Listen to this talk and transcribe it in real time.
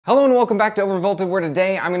Hello and welcome back to Overvolted, where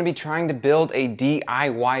today I'm going to be trying to build a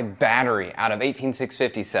DIY battery out of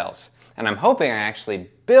 18650 cells. And I'm hoping I actually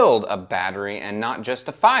build a battery and not just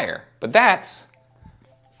a fire. But that's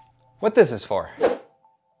what this is for.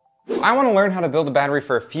 I want to learn how to build a battery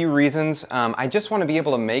for a few reasons. I just want to be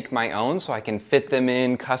able to make my own so I can fit them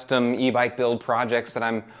in custom e-bike build projects that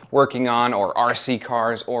I'm working on, or RC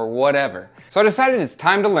cars, or whatever. So I decided it's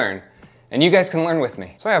time to learn. And you guys can learn with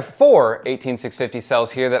me. So I have 4 18650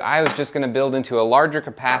 cells here that I was just gonna build into a larger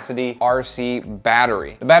capacity RC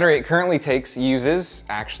battery. The battery it currently takes uses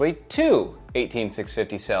actually 2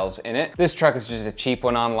 18650 cells in it. This truck is just a cheap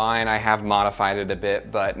one online. I have modified it a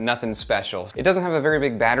bit, but nothing special. It doesn't have a very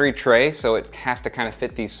big battery tray, so it has to kind of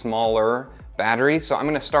fit these smaller batteries. So I'm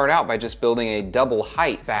gonna start out by just building a double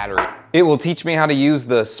height battery. It will teach me how to use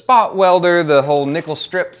the spot welder, the whole nickel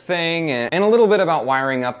strip thing, and a little bit about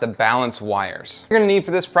wiring up the balance wires. What you're gonna need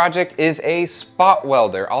for this project is a spot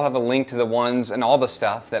welder. I'll have a link to the ones and all the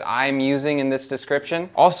stuff that I'm using in this description.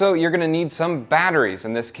 Also, you're gonna need some batteries.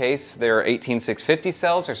 In this case, there are 18650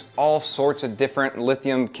 cells. There's all sorts of different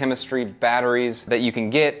lithium chemistry batteries that you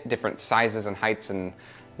can get, different sizes and heights and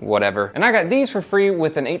whatever. And I got these for free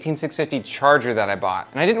with an 18650 charger that I bought.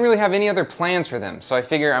 And I didn't really have any other plans for them, so I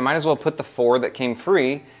figure I might as well put the 4 that came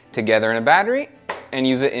free together in a battery and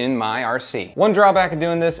use it in my RC. One drawback of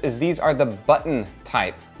doing this is these are the button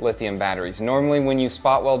type lithium batteries. Normally when you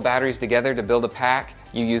spot weld batteries together to build a pack,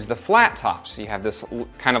 you use the flat tops. You have this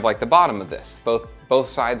kind of like the bottom of this. Both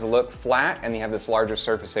sides look flat and you have this larger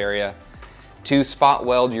surface area to spot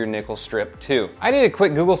weld your nickel strip to. I did a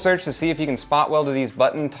quick Google search to see if you can spot weld to these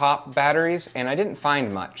button top batteries, and I didn't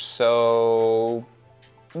find much, so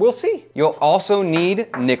we'll see. You'll also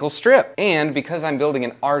need nickel strip, and because I'm building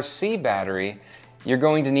an RC battery, you're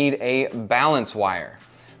going to need a balance wire.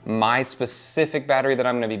 My specific battery that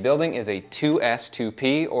I'm gonna be building is a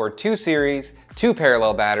 2S2P or 2 series, 2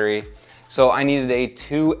 parallel battery. So I needed a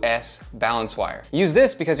 2S balance wire. Use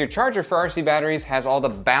this because your charger for RC batteries has all the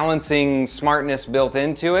balancing smartness built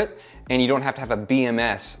into it, and you don't have to have a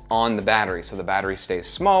BMS on the battery, so the battery stays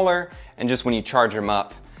smaller, and just when you charge them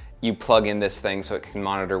up, you plug in this thing so it can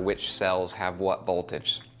monitor which cells have what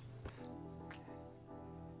voltage.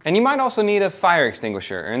 And you might also need a fire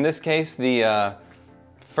extinguisher. In this case, the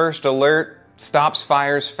first alert stops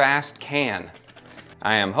fires fast can.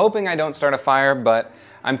 I am hoping I don't start a fire, but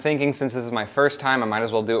I'm thinking since this is my first time, I might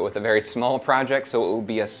as well do it with a very small project so it will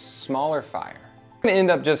be a smaller fire. I'm gonna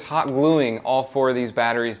end up just hot gluing all 4 of these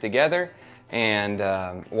batteries together and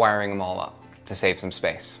wiring them all up to save some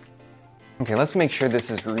space. Okay, let's make sure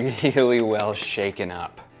this is really well shaken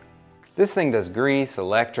up. This thing does grease,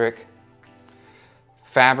 electric,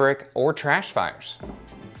 fabric, or trash fires.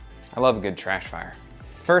 I love a good trash fire.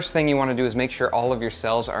 First thing you wanna do is make sure all of your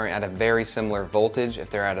cells are at a very similar voltage.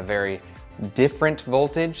 If they're at a very different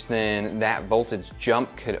voltage, then that voltage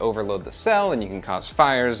jump could overload the cell and you can cause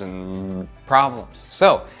fires and problems.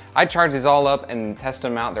 So I charge these all up and test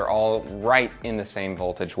them out. They're all right in the same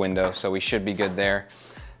voltage window, so we should be good there.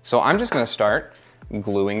 So I'm just gonna start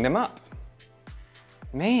gluing them up.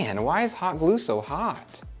 Man, why is hot glue so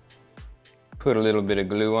hot? Put a little bit of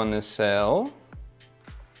glue on this cell.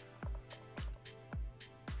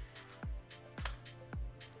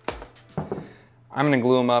 I'm gonna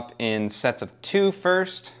glue them up in sets of 2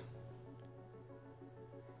 first.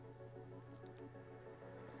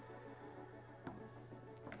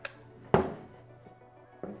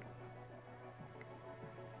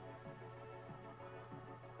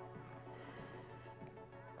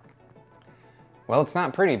 Well, it's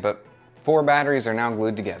not pretty, but 4 batteries are now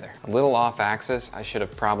glued together. A little off axis. I should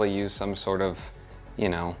have probably used some sort of,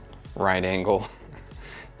 right angle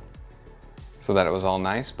so that it was all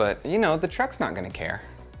nice, but the truck's not gonna care.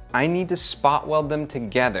 I need to spot weld them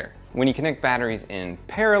together. When you connect batteries in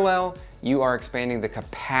parallel, you are expanding the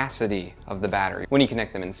capacity of the battery. When you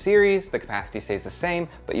connect them in series, the capacity stays the same,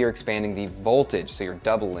 but you're expanding the voltage, so you're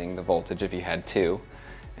doubling the voltage if you had 2,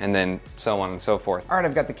 and then so on and so forth. All right,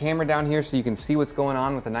 I've got the camera down here so you can see what's going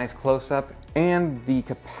on with a nice close-up, and the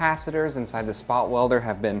capacitors inside the spot welder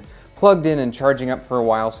have been plugged in and charging up for a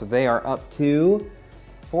while, so they are up to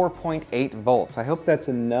 4.8 volts. I hope that's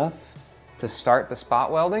enough to start the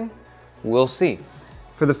spot welding. We'll see.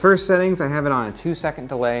 For the first settings, I have it on a 2-second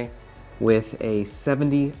delay with a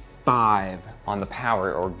 75 on the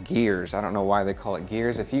power, or gears. I don't know why they call it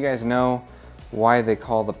gears. If you guys know why they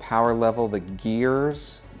call the power level the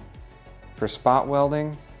gears for spot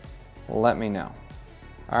welding, let me know.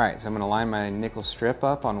 All right, so I'm gonna line my nickel strip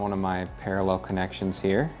up on one of my parallel connections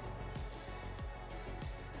here.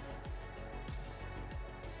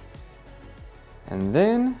 And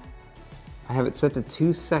then I have it set to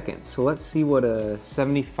 2 seconds, so let's see what a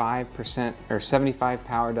 75% or 75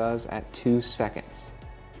 power does at 2 seconds.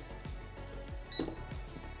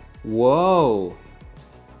 Whoa!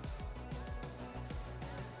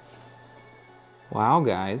 Wow,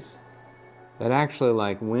 guys. That actually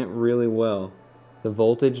like went really well. The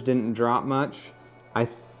voltage didn't drop much. I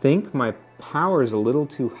think my power is a little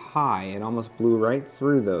too high. It almost blew right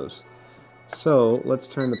through those. So let's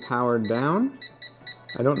turn the power down.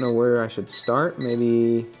 I don't know where I should start.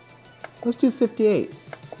 Maybe, let's do 58.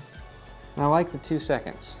 I like the 2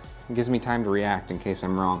 seconds. It gives me time to react in case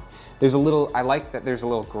I'm wrong. I like that there's a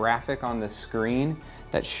little graphic on the screen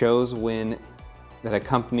that shows that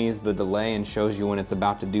accompanies the delay and shows you when it's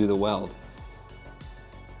about to do the weld.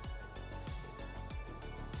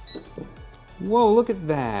 Whoa, look at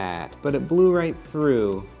that. But it blew right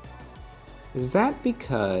through. Is that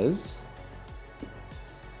because...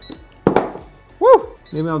 Woo!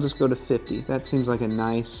 Maybe I'll just go to 50. That seems like a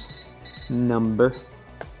nice number.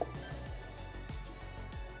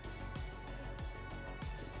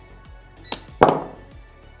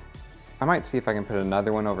 I might see if I can put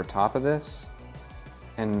another one over top of this,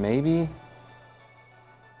 and maybe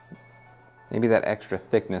that extra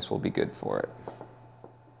thickness will be good for it.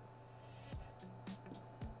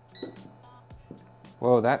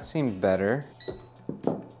 Whoa, that seemed better.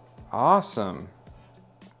 Awesome.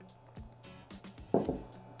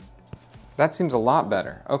 That seems a lot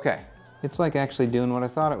better. Okay. It's like actually doing what I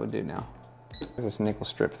thought it would do now. There's this nickel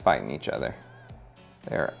strip fighting each other.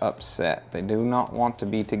 They're upset. They do not want to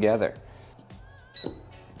be together.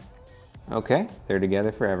 Okay, they're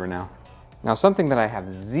together forever now. Now, something that I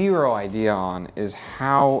have zero idea on is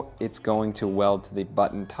how it's going to weld to the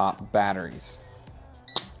button top batteries.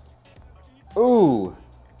 Ooh.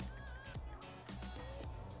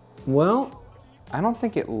 Well, I don't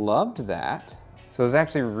think it loved that. So it was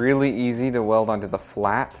actually really easy to weld onto the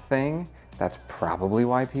flat thing. That's probably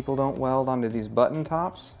why people don't weld onto these button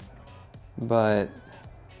tops. But,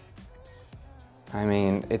 I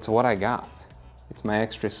mean, it's what I got. It's my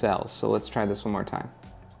extra cells, so let's try this one more time.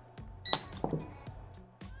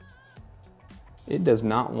 It does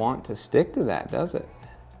not want to stick to that, does it?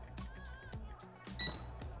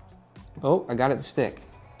 Oh, I got it to stick.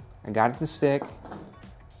 I got it to stick.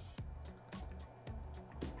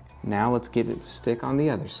 Now let's get it to stick on the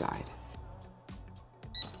other side.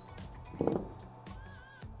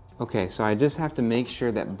 Okay, so I just have to make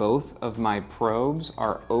sure that both of my probes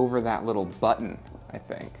are over that little button, I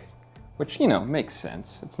think. Which, you know, makes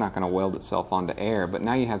sense. It's not gonna weld itself onto air, but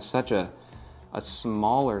now you have such a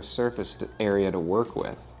smaller surface area to work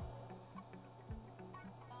with.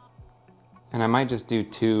 And I might just do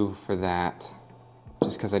 2 for that,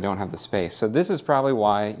 just because I don't have the space. So this is probably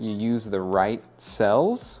why you use the right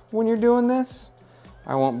cells when you're doing this.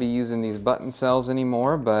 I won't be using these button cells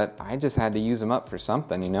anymore, but I just had to use them up for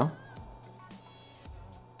something, you know?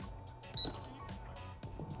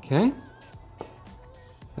 Okay.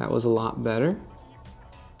 That was a lot better.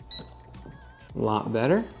 A lot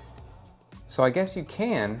better. So I guess you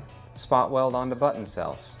can spot weld onto button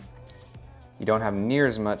cells. You don't have near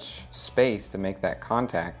as much space to make that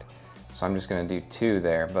contact, so I'm just gonna do 2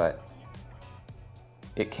 there, but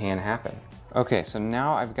it can happen. Okay, so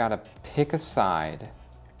now I've gotta pick a side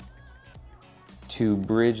to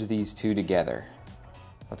bridge these 2 together.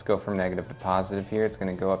 Let's go from negative to positive here. It's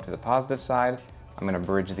gonna go up to the positive side. I'm gonna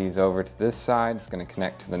bridge these over to this side. It's gonna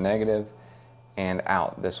connect to the negative and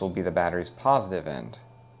out. This will be the battery's positive end.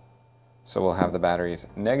 So we'll have the battery's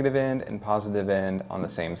negative end and positive end on the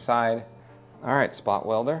same side. All right, spot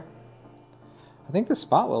welder. I think the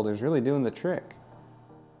spot welder is really doing the trick.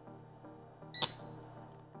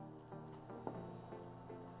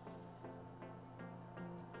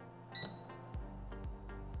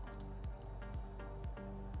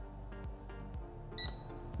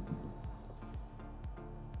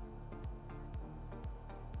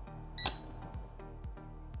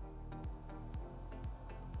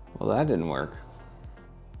 Well, that didn't work.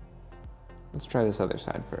 Let's try this other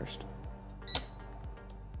side first.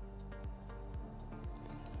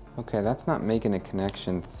 Okay, that's not making a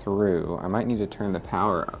connection through. I might need to turn the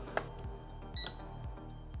power up.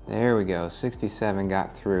 There we go, 67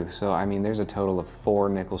 got through. So, I mean, there's a total of 4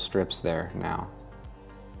 nickel strips there now.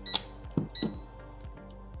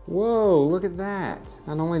 Whoa, look at that.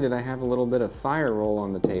 Not only did I have a little bit of fire roll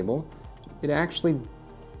on the table, it actually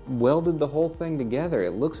welded the whole thing together.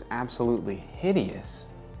 It looks absolutely hideous.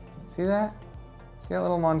 See that? See that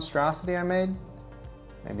little monstrosity I made?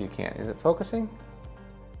 Maybe you can't. Is it focusing?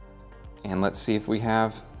 And let's see if we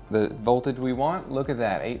have the voltage we want. Look at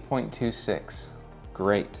that, 8.26.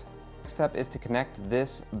 Great. next step is to connect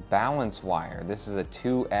this balance wire. This is a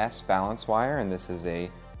 2S balance wire, and this is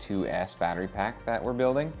a 2S battery pack that we're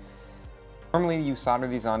building. Normally you solder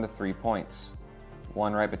these onto 3 points.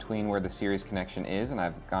 One right between where the series connection is, and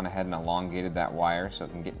I've gone ahead and elongated that wire so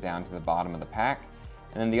it can get down to the bottom of the pack.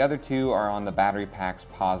 And then the other 2 are on the battery pack's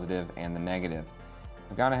positive and the negative.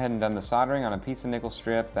 I've gone ahead and done the soldering on a piece of nickel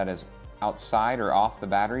strip that is outside or off the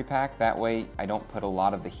battery pack. That way I don't put a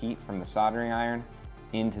lot of the heat from the soldering iron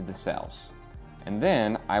into the cells. And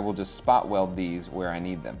then I will just spot weld these where I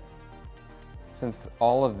need them. Since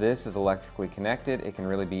all of this is electrically connected, it can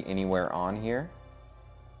really be anywhere on here.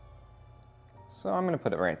 So I'm going to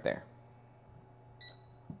put it right there.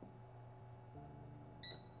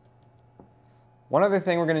 One other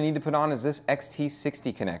thing we're going to need to put on is this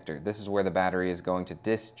XT60 connector. This is where the battery is going to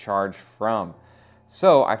discharge from.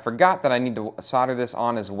 So I forgot that I need to solder this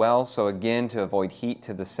on as well. So again, to avoid heat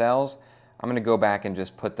to the cells, I'm going to go back and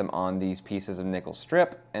just put them on these pieces of nickel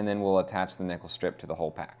strip, and then we'll attach the nickel strip to the whole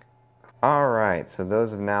pack. All right, so those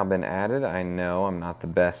have now been added. I know I'm not the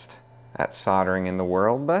best at soldering in the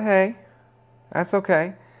world, but hey, that's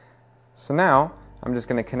okay. So now I'm just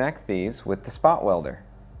going to connect these with the spot welder.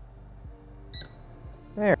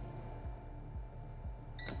 There.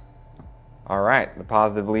 All right, the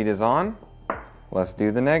positive lead is on. Let's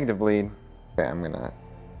do the negative lead. Okay, I'm going to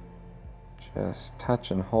just touch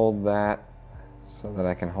and hold that so that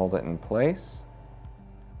I can hold it in place.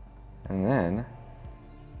 And then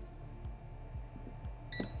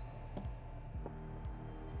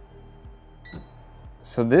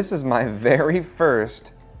so this is my very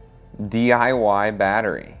first DIY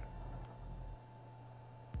battery.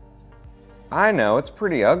 I know it's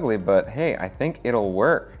pretty ugly, but hey, I think it'll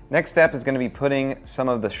work. Next step is going to be putting some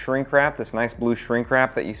of the shrink wrap, this nice blue shrink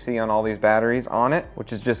wrap that you see on all these batteries, on it,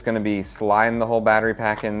 which is just going to be sliding the whole battery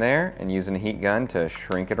pack in there and using a heat gun to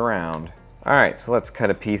shrink it around. All right, so let's cut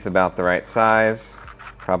a piece about the right size,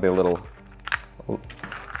 probably a little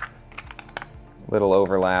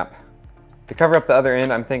overlap. To cover up the other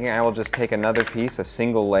end, I'm thinking I will just take another piece, a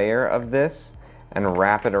single layer of this, and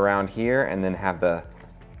wrap it around here, and then have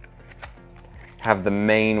the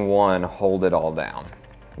main one hold it all down.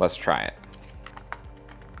 Let's try it.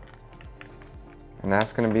 And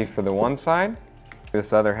that's going to be for the one side.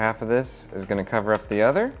 This other half of this is going to cover up the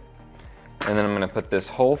other. And then I'm going to put this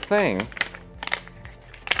whole thing,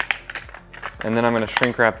 and then I'm going to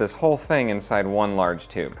shrink wrap this whole thing inside one large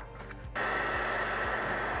tube.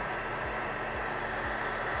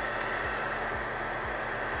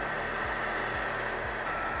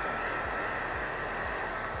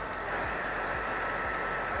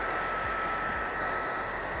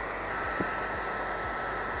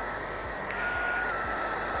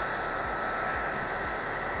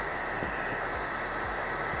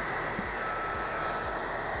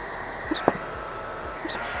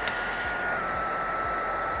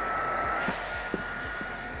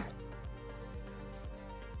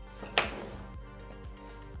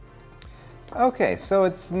 Okay, so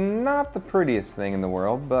it's not the prettiest thing in the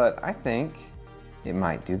world, but I think it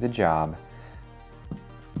might do the job.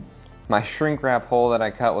 My shrink wrap hole that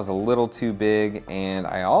I cut was a little too big, and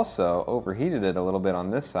I also overheated it a little bit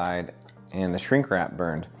on this side, and the shrink wrap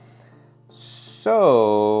burned.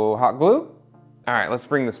 So, hot glue? All right, let's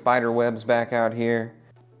bring the spider webs back out here.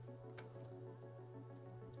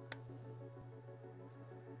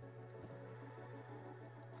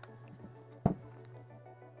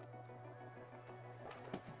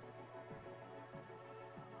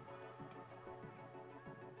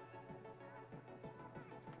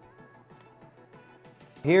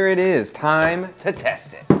 Here it is, time to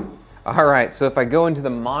test it. All right, so if I go into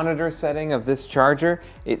the monitor setting of this charger,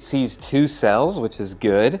 it sees 2 cells, which is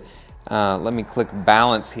good. Let me click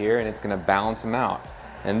balance here, and it's gonna balance them out.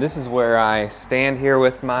 And this is where I stand here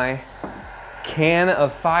with my can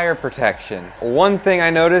of fire protection. One thing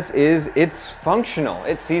I notice is it's functional.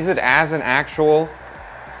 It sees it as an actual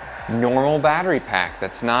normal battery pack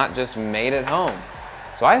that's not just made at home.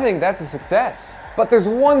 So I think that's a success. But there's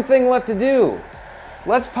one thing left to do.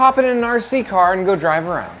 Let's pop it in an RC car and go drive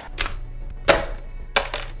around.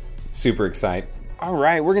 Super excited. All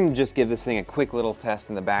right, we're gonna just give this thing a quick little test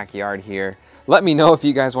in the backyard here. Let me know if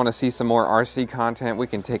you guys wanna see some more RC content. We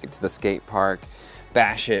can take it to the skate park,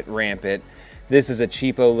 bash it, ramp it. This is a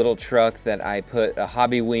cheapo little truck that I put a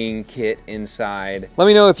Hobby Wing kit inside. Let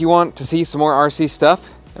me know if you want to see some more RC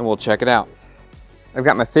stuff, and we'll check it out. I've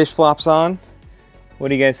got my fish flops on. What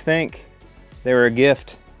do you guys think? They were a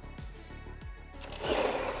gift.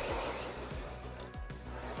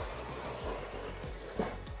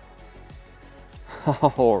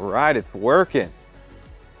 All right, it's working.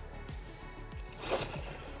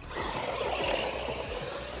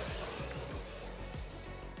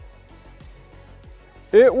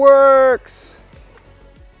 It works!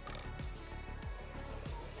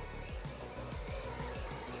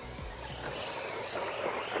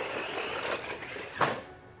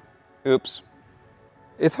 Oops.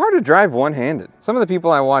 It's hard to drive one-handed. Some of the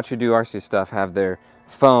people I watch who do RC stuff have their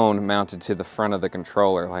phone mounted to the front of the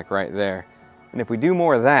controller, like right there. And if we do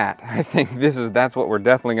more of that, I think that's what we're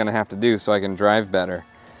definitely gonna have to do so I can drive better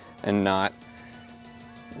and not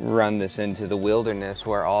run this into the wilderness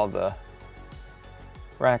where all the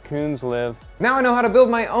raccoons live. Now I know how to build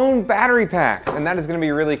my own battery packs, and that is gonna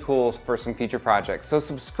be really cool for some future projects. So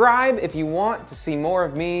subscribe if you want to see more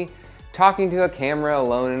of me talking to a camera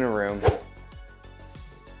alone in a room.